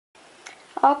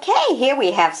Okay, here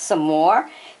we have some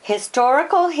more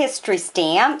historical history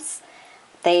stamps.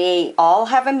 They all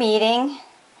have a meaning.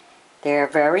 They're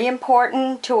very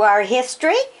important to our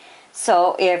history.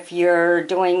 So if you're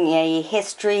doing a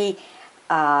history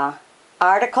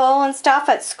article and stuff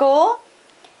at school,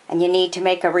 and you need to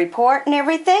make a report and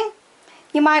everything,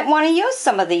 you might want to use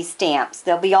some of these stamps.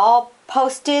 They'll be all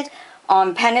posted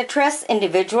on Pinterest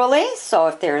individually. So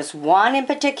if there's one in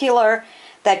particular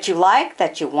that you like,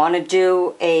 that you want to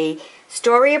do a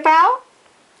story about,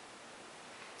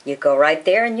 you go right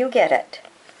there and you get it.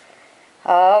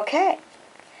 Okay,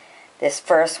 this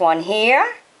first one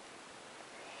here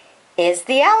is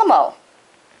the Alamo.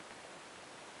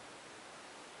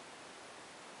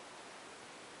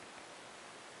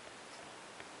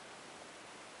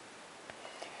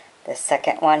 The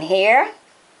second one here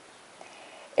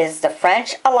is the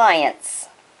French Alliance,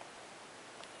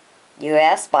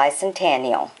 U.S.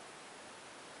 Bicentennial.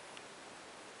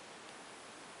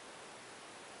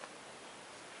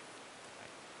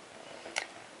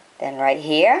 Then right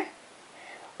here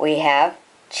we have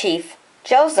Chief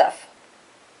Joseph.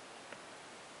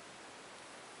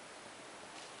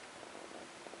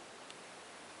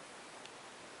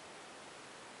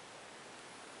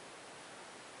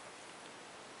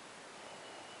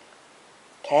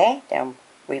 Okay, then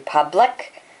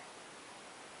Republik.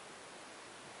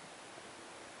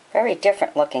 Very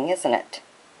different looking, isn't it?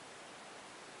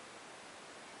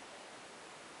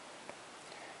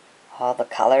 All the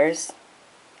colors.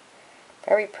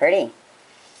 Very pretty.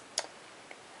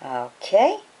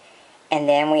 Okay, and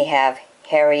then we have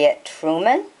Harriet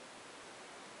Tubman.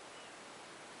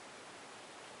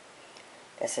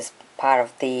 This is part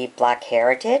of the Black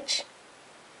heritage.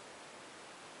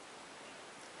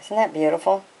 Isn't that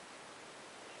beautiful?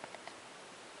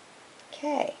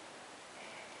 Okay.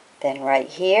 Then right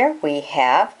here we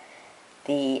have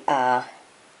the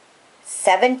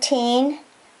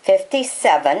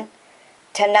 1757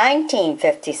 to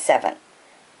 1957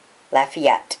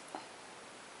 LaFayette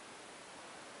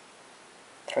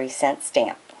 3-cent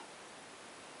stamp.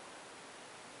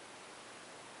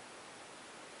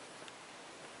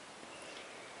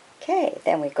 Okay,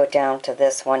 then we go down to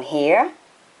this one here.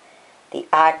 The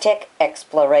Arctic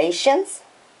Explorations,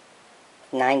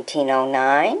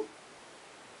 1909.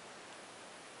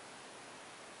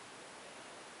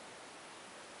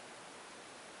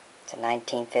 It's a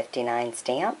 1959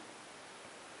 stamp.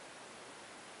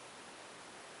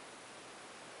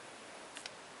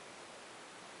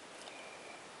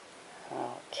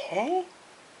 Okay.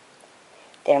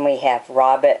 Then we have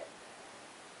Robert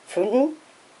Fulton,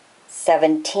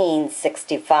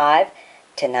 1765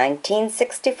 to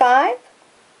 1965.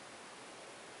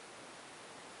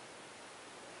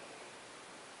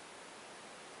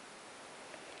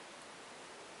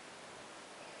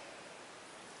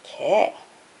 Okay.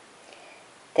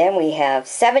 Then we have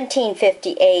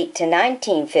 1758 to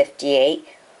 1958,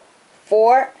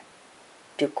 Fort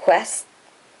Duquesne.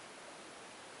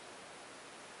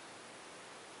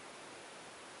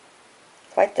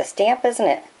 Quite the stamp, isn't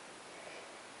it?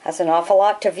 Has an awful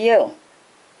lot to view.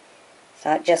 It's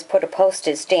not just put a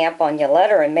postage stamp on your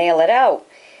letter and mail it out.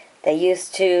 They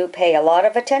used to pay a lot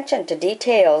of attention to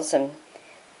details and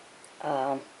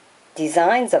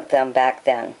designs of them back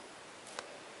then.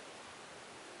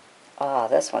 Oh,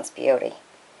 this one's beauty.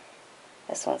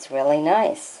 This one's really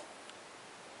nice.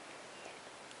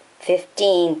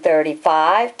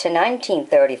 1535 to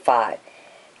 1935,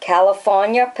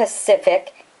 California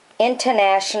Pacific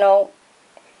International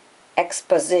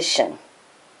Exposition.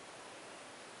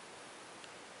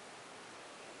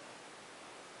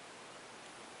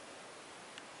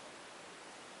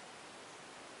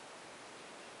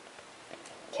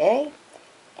 Okay,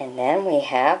 and then we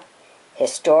have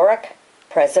Historic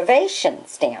Preservation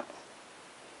stamp.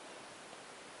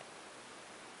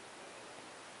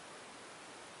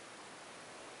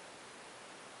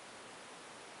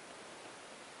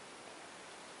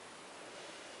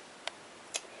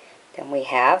 Then we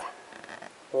have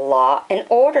Law and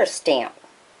Order stamp.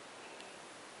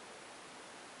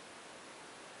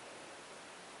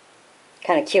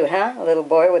 Kind of cute, huh? A little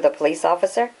boy with a police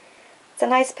officer. It's a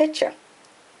nice picture.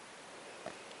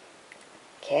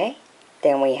 Okay,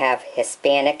 then we have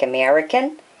Hispanic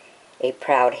American, a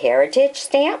Proud Heritage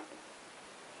stamp.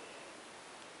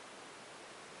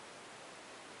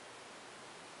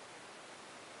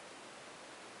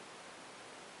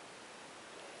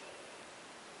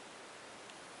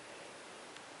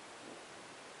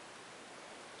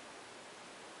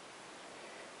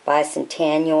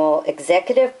 Bicentennial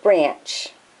Executive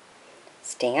Branch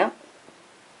stamp.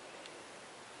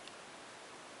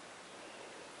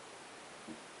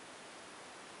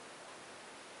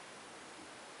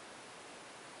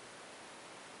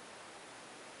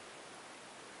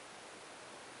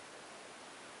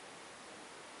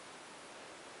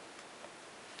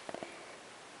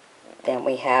 Then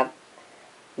we have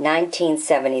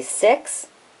 1976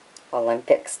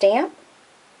 Olympic stamp.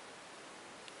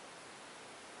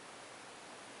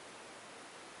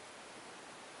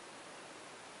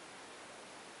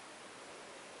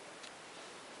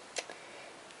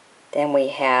 Then we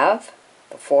have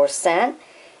the 4-cent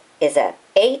is a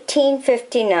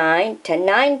 1859 to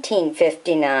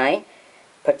 1959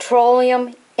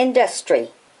 Petroleum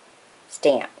Industry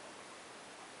stamp.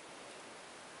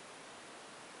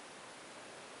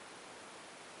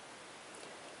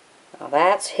 Now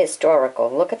that's historical.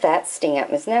 Look at that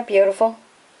stamp. Isn't that beautiful?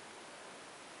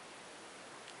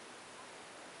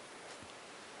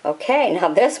 Okay, now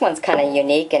this one's kind of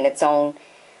unique in its own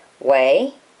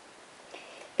way,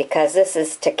 because this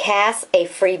is to cast a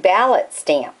free ballot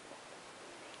stamp.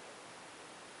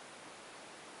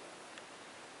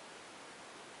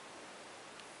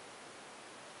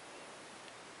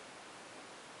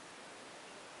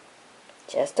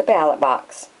 Just a ballot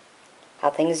box. How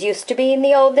things used to be in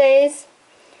the old days.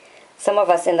 Some of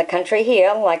us in the country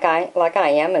here, like I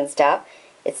am and stuff,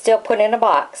 it's still put in a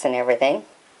box and everything.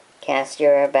 Cast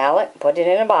your ballot, put it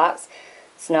in a box.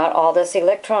 It's not all this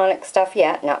electronic stuff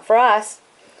yet, not for us.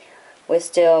 We're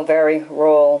still very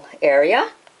rural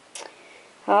area.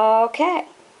 Okay,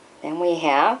 then we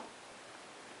have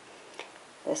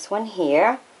this one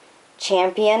here,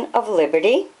 Champion of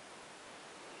Liberty,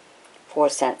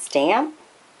 4-cent stamp.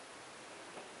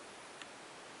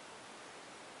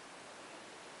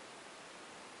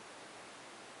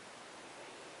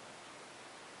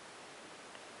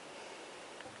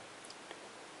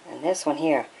 And this one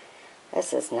here,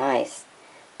 this is nice.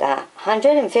 The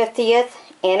 150th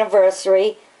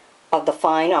anniversary of the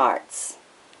fine arts.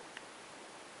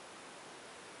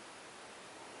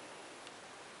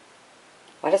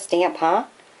 What a stamp, huh?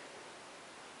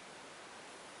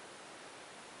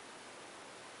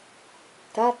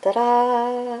 Da da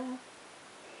da.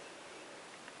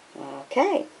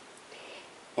 Okay.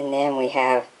 And then we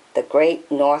have the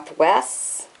Great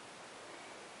Northwest,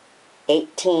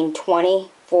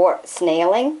 1820 Fort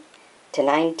Snelling to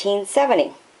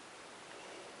 1970.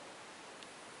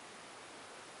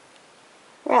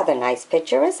 Rather nice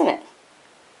picture, isn't it?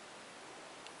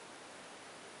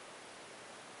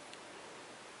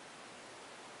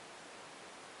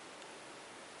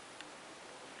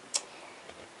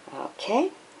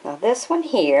 Okay, now this one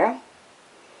here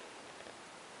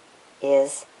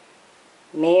is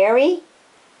Mary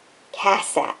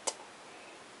Cassatt,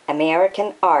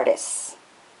 American artist.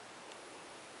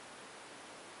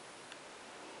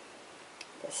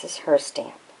 This is her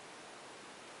stamp.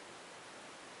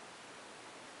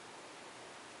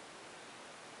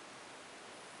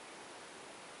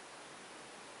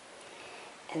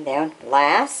 And then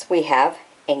last we have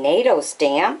a NATO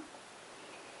stamp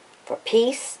for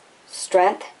peace,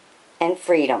 strength, and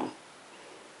freedom.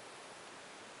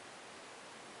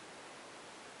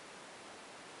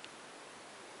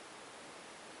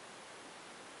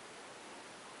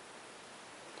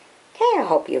 Okay, I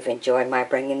hope you've enjoyed my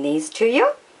bringing these to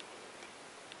you.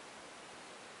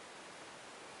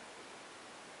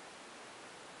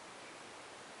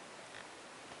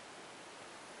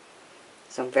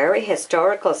 Some very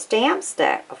historical stamps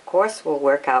that, of course, will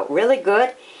work out really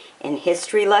good in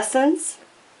history lessons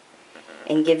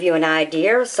and give you an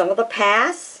idea of some of the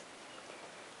past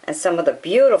and some of the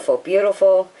beautiful,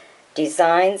 beautiful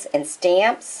designs and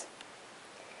stamps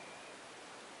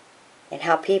and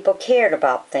how people cared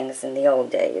about things in the old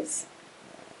days.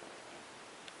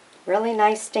 Really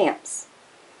nice stamps.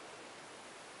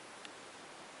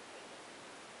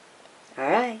 All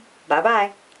right,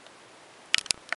 bye-bye.